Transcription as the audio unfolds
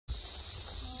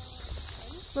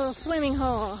Little swimming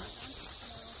hole.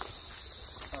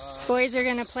 Boys are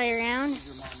gonna play around.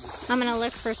 I'm gonna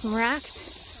look for some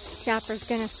rocks. Chopper's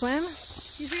gonna swim.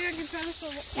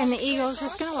 And the eagle's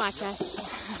just gonna watch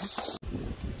us.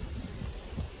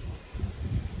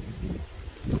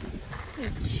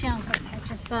 A chunk of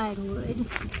petrified wood.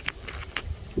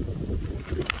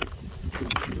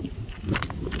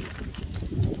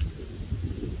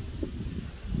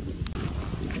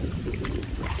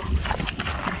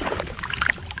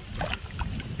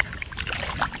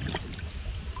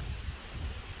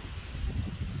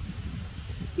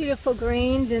 Beautiful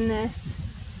grains in this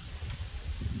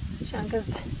chunk of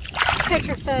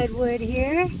petrified wood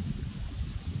here.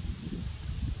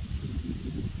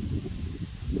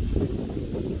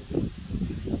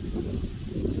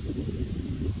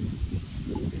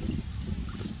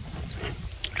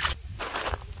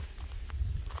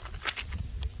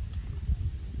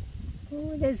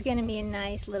 Ooh, this is gonna be a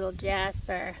nice little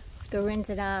jasper. Let's go rinse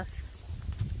it off.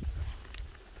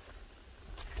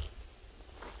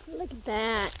 Look at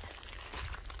that.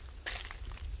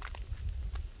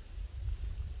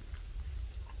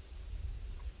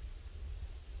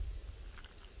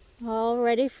 All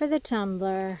ready for the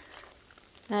tumbler.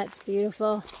 That's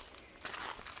beautiful.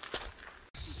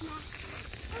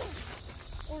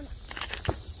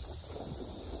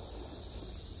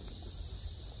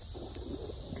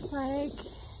 Looks like,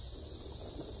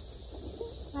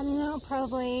 I don't know,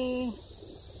 probably,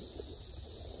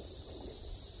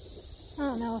 I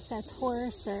don't know if that's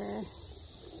horse or,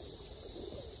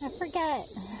 I forget.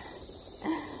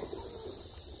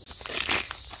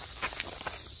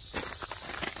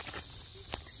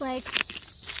 Looks like a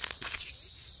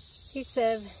piece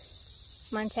of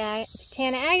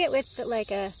Montana agate with like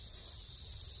a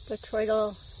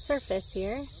botryoidal surface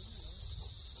here.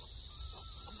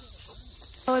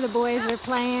 Oh, the boys are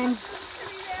playing.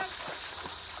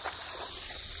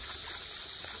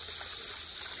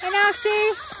 Hey,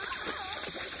 Noxie!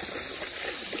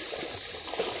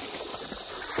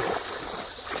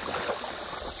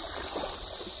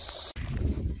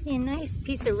 See a nice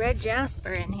piece of red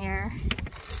jasper in here.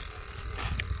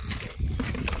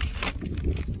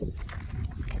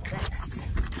 Look at this.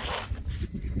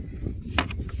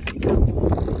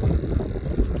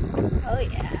 Oh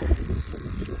yeah.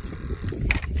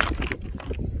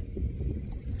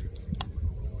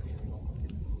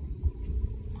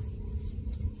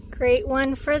 Great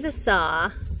one for the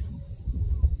saw.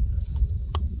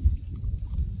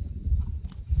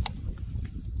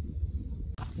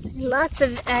 Lots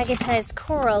of agatized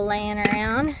coral laying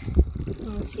around. You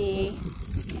can see,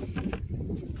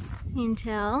 you can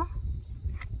tell.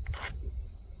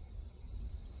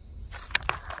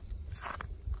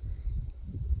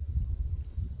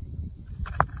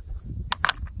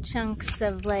 Chunks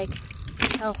of like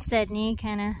chalcedony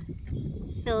kind of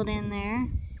filled in there.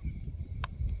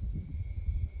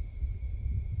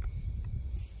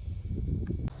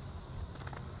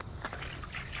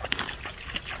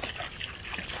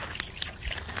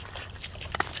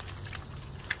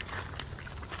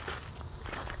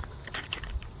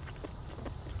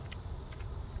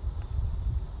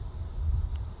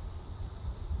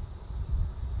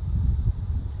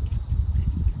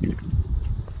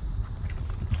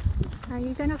 Are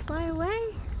you gonna fly away?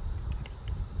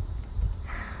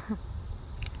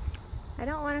 I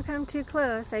don't want to come too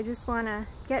close. I just want to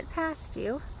get past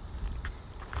you.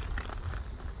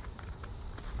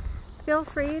 Feel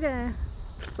free to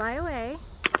fly away.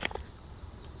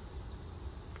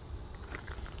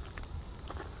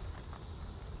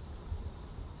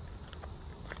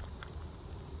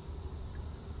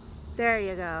 There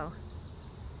you go.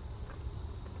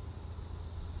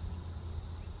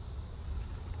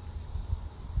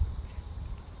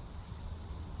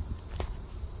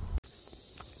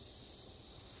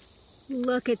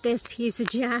 Look at this piece of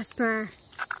jasper.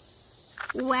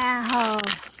 Wow.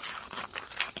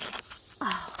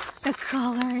 Oh, the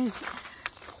colors.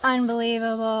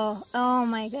 Unbelievable. Oh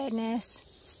my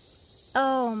goodness.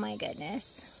 Oh my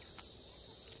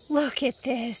goodness. Look at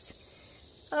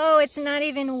this. Oh, it's not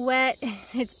even wet.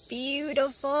 It's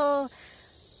beautiful.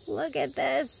 Look at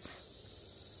this.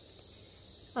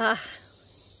 All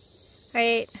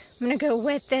right, I'm gonna go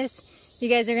wet this. You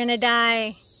guys are gonna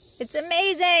die. It's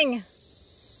amazing.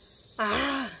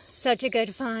 Ah, such a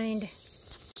good find.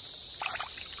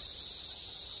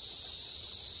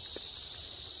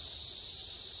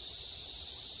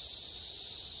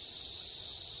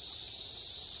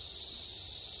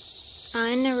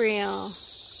 Unreal.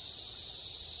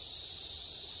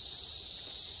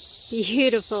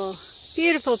 Beautiful,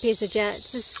 beautiful piece of jet.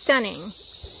 This is stunning.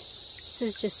 This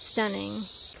is just stunning.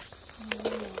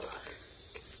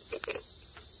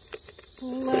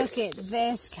 Look at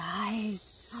this,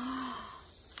 guys.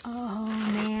 Oh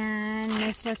man,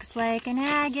 this looks like an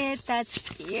agate.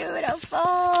 That's beautiful.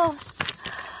 Oh,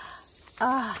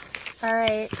 all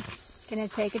right, gonna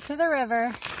take it to the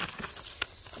river.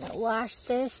 Gonna wash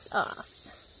this off.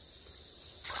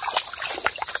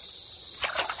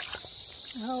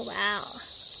 Oh wow,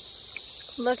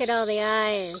 look at all the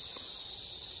eyes.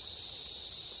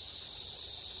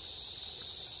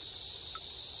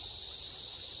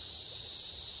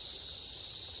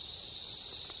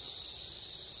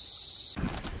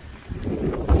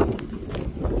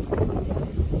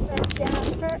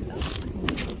 Jasper.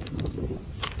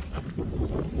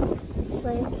 It's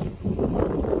like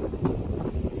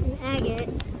some agate.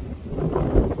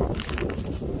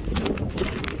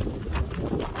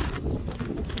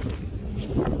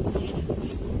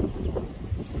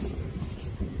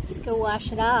 Let's go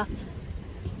wash it off.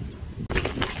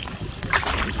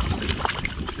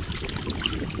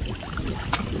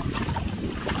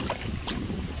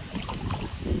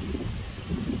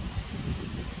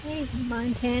 Hey,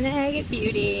 Montana agate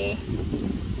beauty.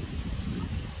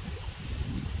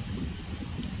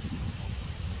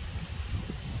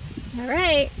 All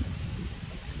right,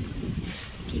 let's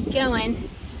keep going.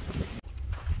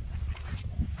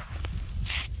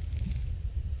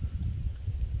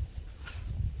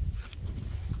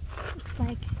 Looks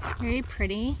like very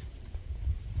pretty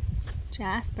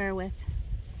jasper with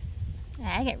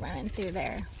agate running through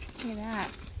there. Look at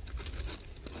that.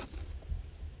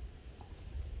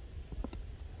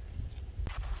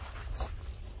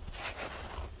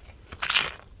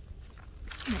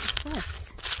 What's this?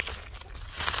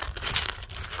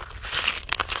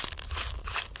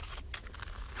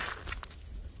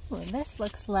 Oh, this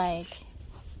looks like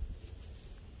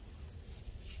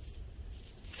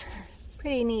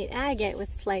pretty neat agate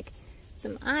with like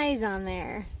some eyes on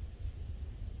there.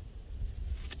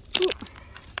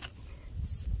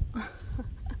 All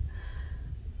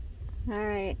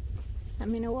right,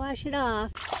 I'm gonna wash it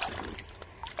off.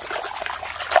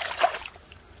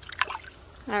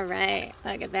 All right,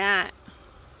 look at that.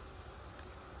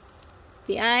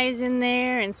 The eyes in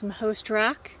there and some host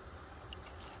rock.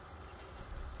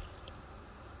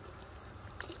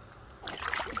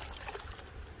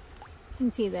 You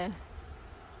can see the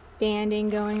banding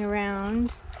going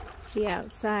around the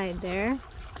outside there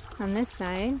on this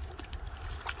side.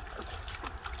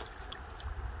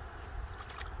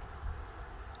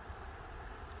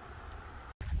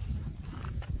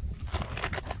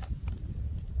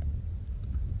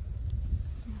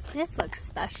 This looks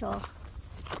special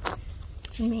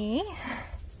to me.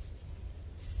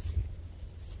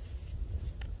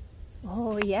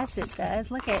 Oh yes it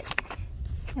does. Look at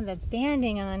the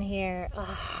banding on here.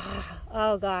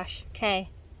 Oh gosh. Okay.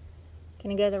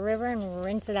 Gonna go to the river and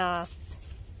rinse it off.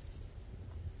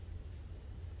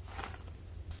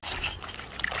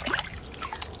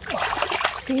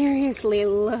 Seriously,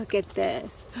 look at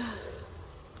this.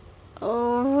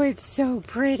 Oh, it's so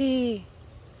pretty.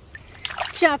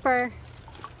 Chopper,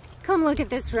 come look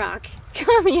at this rock.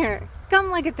 Come here.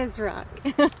 Come look at this rock.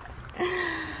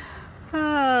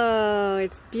 Oh,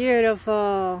 it's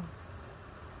beautiful.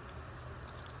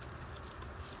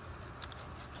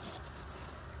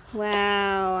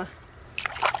 Wow.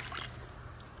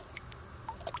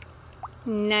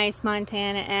 Nice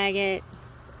Montana agate.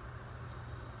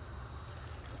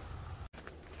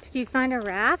 Did you find a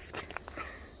raft?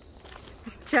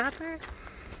 Chopper?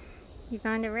 You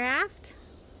found a raft?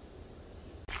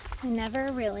 I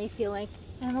never really feel like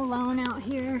I'm alone out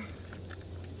here.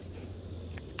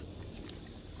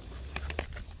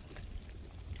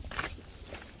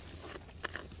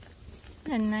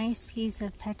 A nice piece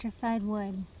of petrified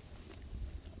wood.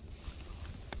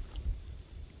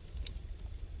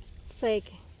 It's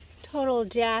like total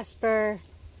jasper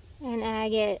and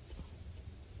agate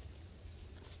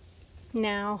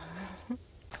now.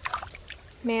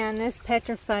 Man, this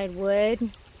petrified wood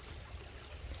is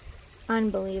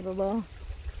unbelievable.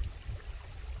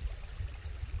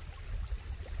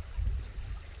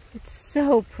 It's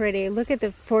so pretty. Look at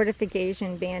the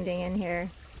fortification banding in here.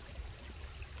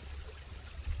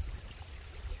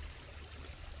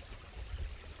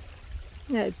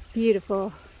 A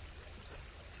beautiful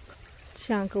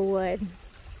chunk of wood.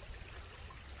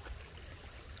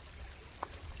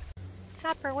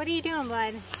 Chopper, what are you doing,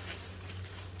 bud?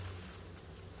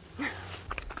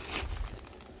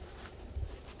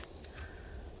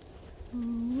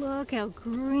 Look how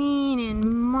green and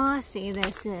mossy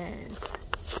this is.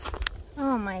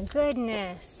 Oh my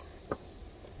goodness.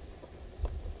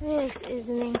 This is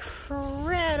an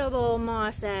incredible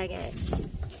moss agate.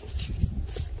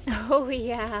 Oh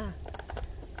yeah.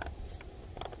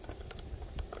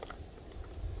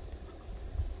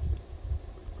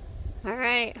 All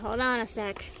right, hold on a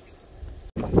sec.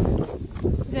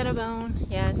 Is that a bone?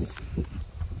 Yes.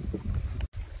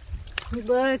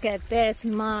 Look at this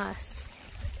moss.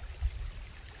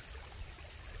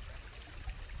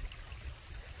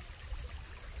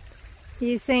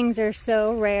 These things are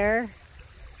so rare,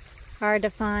 hard to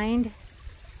find.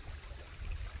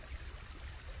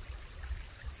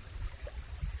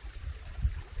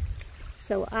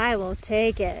 So I will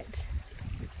take it.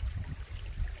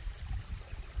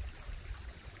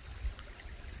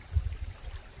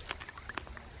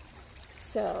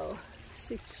 So,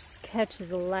 just catch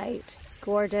the light. It's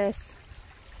gorgeous.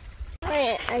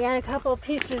 Alright, I got a couple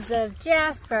pieces of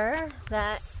jasper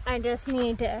that I just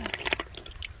need to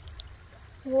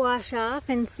wash off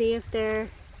and see if they're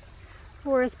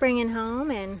worth bringing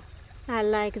home, and I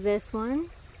like this one.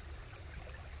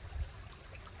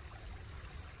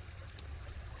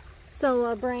 So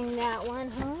we'll bring that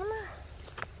one home.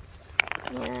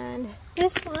 And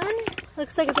this one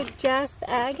looks like a big jasp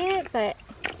agate, but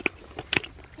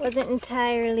wasn't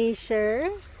entirely sure.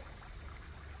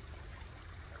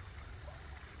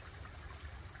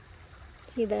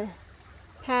 See the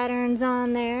patterns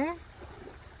on there.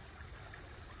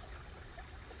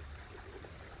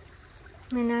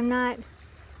 And I'm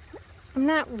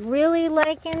not really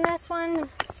liking this one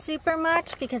super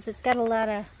much because it's got a lot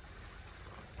of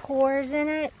pores in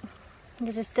it.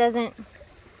 It just doesn't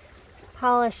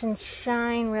polish and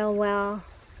shine real well.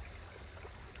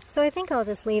 So I think I'll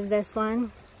just leave this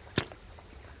one.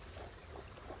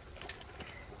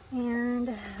 And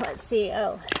let's see,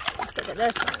 oh, let's look at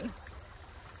this one.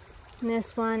 And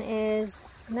this one is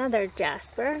another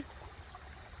jasper.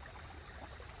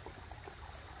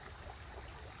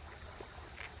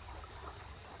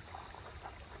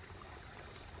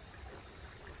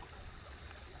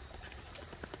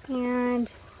 And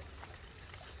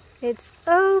it's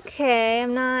okay.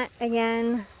 I'm not,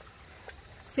 again,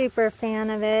 super fan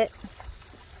of it.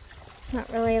 Not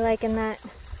really liking that,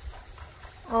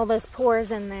 all those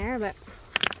pores in there, but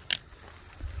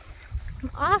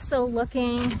I'm also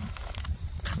looking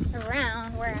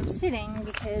around where I'm sitting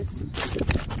because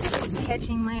it's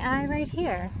catching my eye right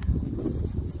here.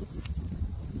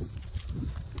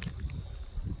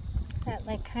 That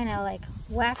like kind of like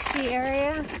waxy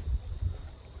area.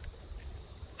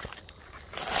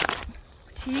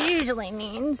 Which usually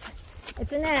means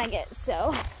it's an agate,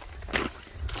 so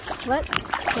let's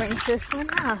rinse this one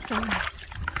off.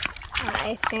 And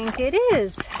I think it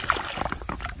is.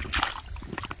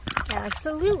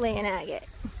 Absolutely an agate.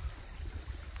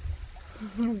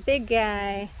 Big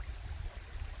guy.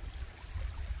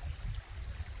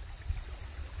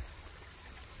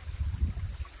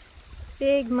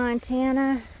 Big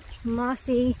Montana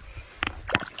mossy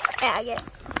agate.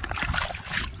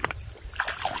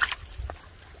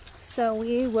 So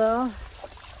we will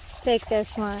take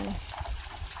this one.